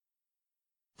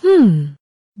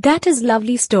That is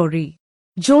lovely story.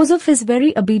 Joseph is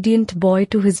very obedient boy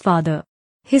to his father.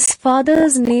 His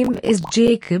father's name is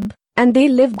Jacob, and they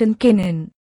lived in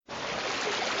Canaan,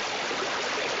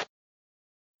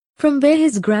 from where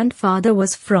his grandfather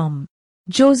was from.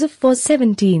 Joseph was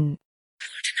 17,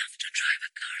 old enough to drive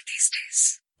a car these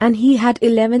days, and he had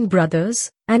 11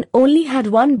 brothers, and only had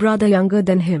one brother younger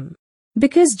than him.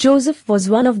 Because Joseph was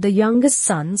one of the youngest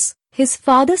sons, his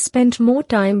father spent more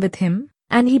time with him,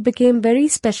 and he became very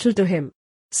special to him.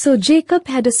 So Jacob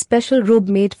had a special robe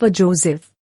made for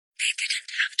Joseph. They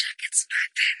didn't have jackets back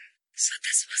then, so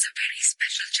this was a very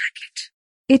special jacket.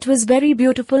 It was very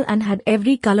beautiful and had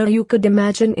every color you could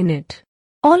imagine in it.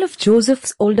 All of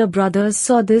Joseph's older brothers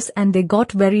saw this and they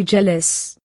got very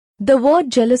jealous. The word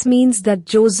jealous means that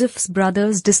Joseph's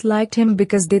brothers disliked him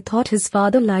because they thought his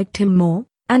father liked him more,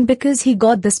 and because he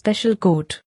got the special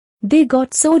coat. They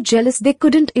got so jealous they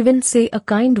couldn't even say a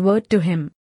kind word to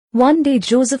him. One day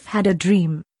Joseph had a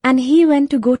dream, and he went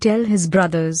to go tell his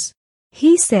brothers.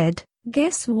 He said,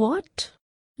 "Guess what?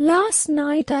 Last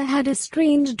night I had a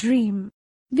strange dream.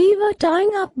 We were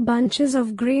tying up bunches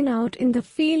of grain out in the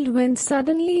field when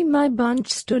suddenly my bunch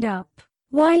stood up,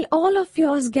 while all of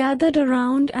yours gathered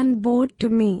around and bowed to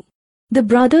me." The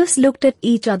brothers looked at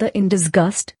each other in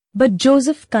disgust, but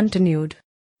Joseph continued.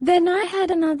 "Then I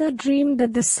had another dream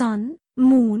that the sun,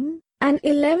 moon, and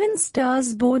 11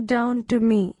 stars bowed down to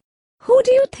me. Who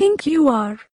do you think you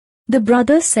are?" The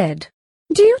brothers said,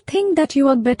 "Do you think that you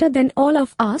are better than all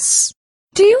of us?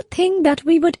 Do you think that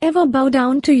we would ever bow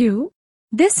down to you?"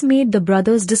 This made the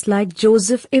brothers dislike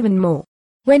Joseph even more.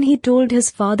 When he told his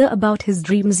father about his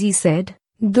dreams, he said,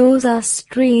 "Those are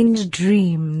strange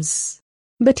dreams."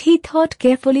 But he thought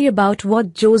carefully about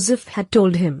what Joseph had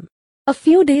told him. A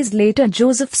few days later,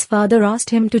 Joseph's father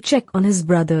asked him to check on his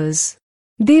brothers.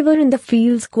 They were in the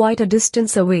fields quite a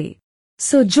distance away.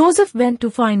 So Joseph went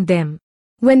to find them.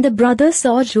 When the brothers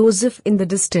saw Joseph in the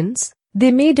distance,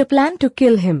 they made a plan to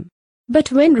kill him.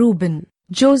 But when Reuben,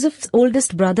 Joseph's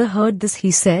oldest brother, heard this,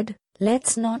 he said,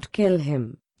 "Let's not kill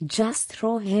him. Just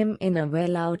throw him in a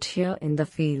well out here in the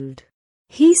field."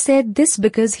 He said this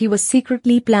because he was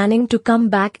secretly planning to come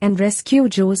back and rescue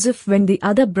Joseph when the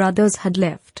other brothers had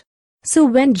left. So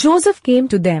when Joseph came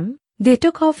to them, they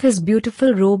took off his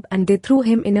beautiful robe and they threw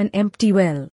him in an empty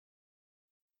well.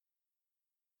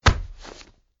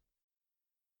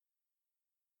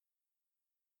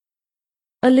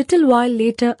 A little while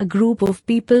later, a group of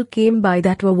people came by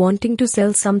that were wanting to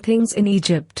sell some things in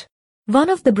Egypt.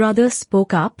 One of the brothers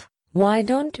spoke up, "Why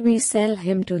don't we sell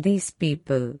him to these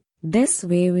people? This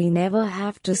way we never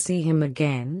have to see him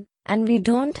again, and we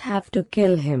don't have to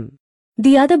kill him."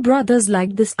 The other brothers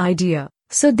liked this idea,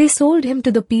 so they sold him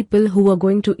to the people who were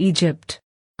going to Egypt.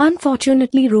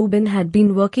 Unfortunately, Reuben had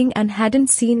been working and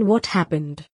hadn't seen what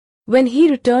happened. When he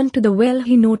returned to the well,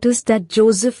 he noticed that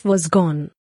Joseph was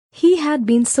gone. He had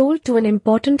been sold to an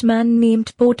important man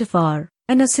named Potiphar,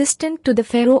 an assistant to the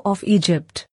Pharaoh of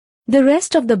Egypt. The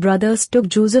rest of the brothers took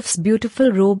Joseph's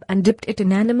beautiful robe and dipped it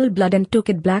in animal blood and took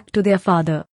it back to their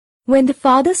father. When the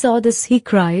father saw this, he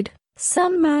cried,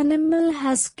 "Some animal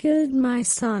has killed my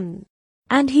son."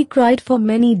 And he cried for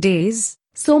many days,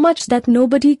 so much that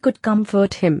nobody could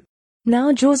comfort him.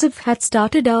 Now Joseph had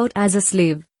started out as a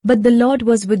slave, but the Lord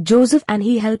was with Joseph and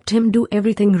he helped him do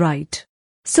everything right.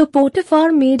 So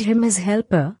Potiphar made him his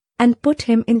helper, and put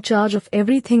him in charge of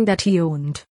everything that he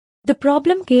owned. The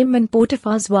problem came when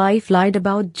Potiphar's wife lied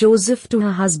about Joseph to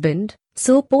her husband,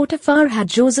 so Potiphar had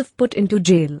Joseph put into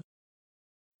jail.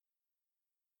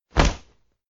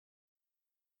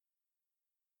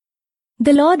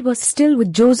 The Lord was still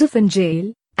with Joseph in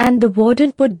jail, and the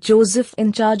warden put Joseph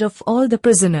in charge of all the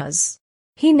prisoners.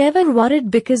 He never worried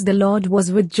because the Lord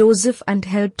was with Joseph and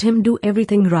helped him do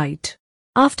everything right.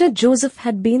 After Joseph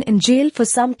had been in jail for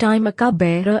some time, a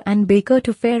cupbearer and baker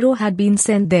to Pharaoh had been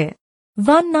sent there.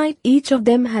 One night each of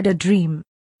them had a dream.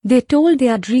 They told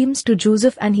their dreams to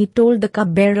Joseph and he told the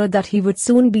cupbearer that he would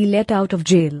soon be let out of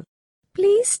jail.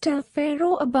 "Please tell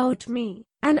Pharaoh about me,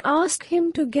 and ask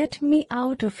him to get me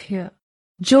out of here,"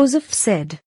 Joseph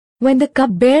said. When the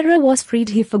cupbearer was freed,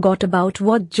 he forgot about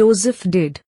what Joseph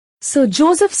did. So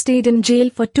Joseph stayed in jail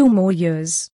for 2 more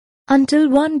years. Until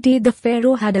one day the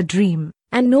Pharaoh had a dream,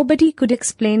 and nobody could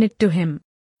explain it to him.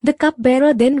 The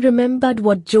cupbearer then remembered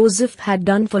what Joseph had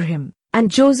done for him,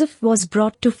 and Joseph was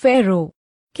brought to Pharaoh.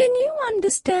 "Can you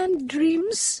understand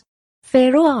dreams?"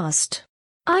 Pharaoh asked.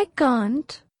 "I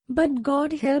can't, but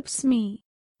God helps me,"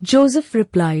 Joseph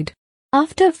replied.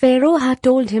 After Pharaoh had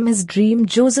told him his dream,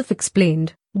 Joseph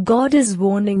explained, "God is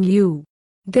warning you.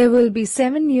 There will be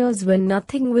 7 years when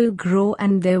nothing will grow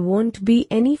and there won't be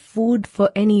any food for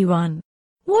anyone.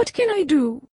 "What can I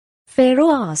do?"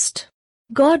 Pharaoh asked.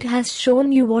 "God has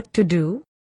shown you what to do.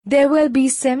 There will be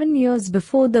 7 years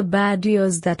before the bad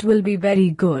years that will be very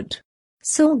good.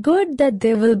 So good that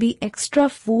there will be extra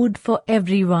food for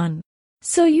everyone.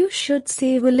 So you should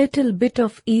save a little bit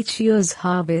of each year's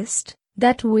harvest,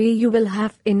 that way you will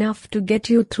have enough to get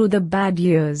you through the bad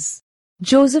years."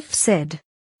 Joseph said.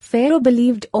 Pharaoh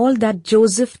believed all that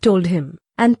Joseph told him,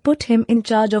 and put him in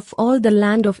charge of all the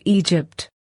land of Egypt.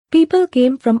 People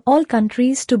came from all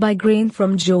countries to buy grain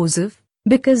from Joseph,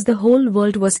 because the whole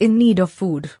world was in need of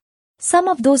food. Some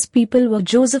of those people were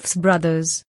Joseph's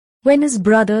brothers. When his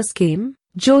brothers came,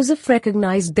 Joseph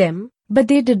recognized them, but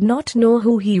they did not know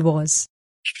who he was.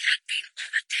 It had been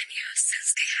over 10 years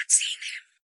since they had seen him.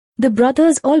 The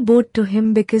brothers all bowed to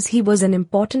him because he was an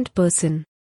important person,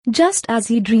 just as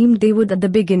he dreamed they would at the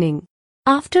beginning.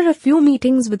 After a few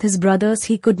meetings with his brothers,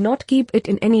 he could not keep it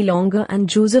in any longer, and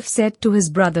Joseph said to his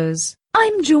brothers,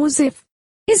 "I'm Joseph.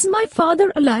 Is my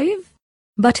father alive?"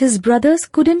 But his brothers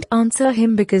couldn't answer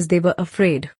him because they were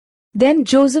afraid. Then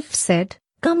Joseph said,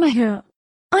 "Come here.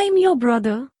 I'm your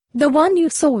brother, the one you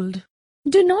sold.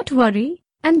 Do not worry,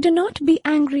 and do not be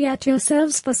angry at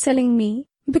yourselves for selling me,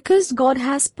 because God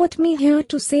has put me here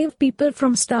to save people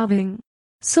from starving."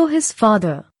 So his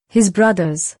father, his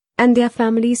brothers, and their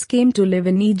families came to live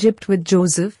in Egypt with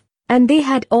Joseph, and they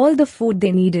had all the food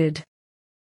they needed.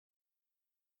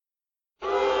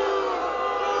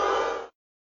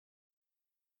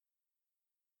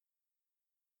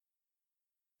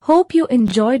 Hope you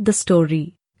enjoyed the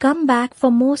story. Come back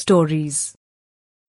for more stories.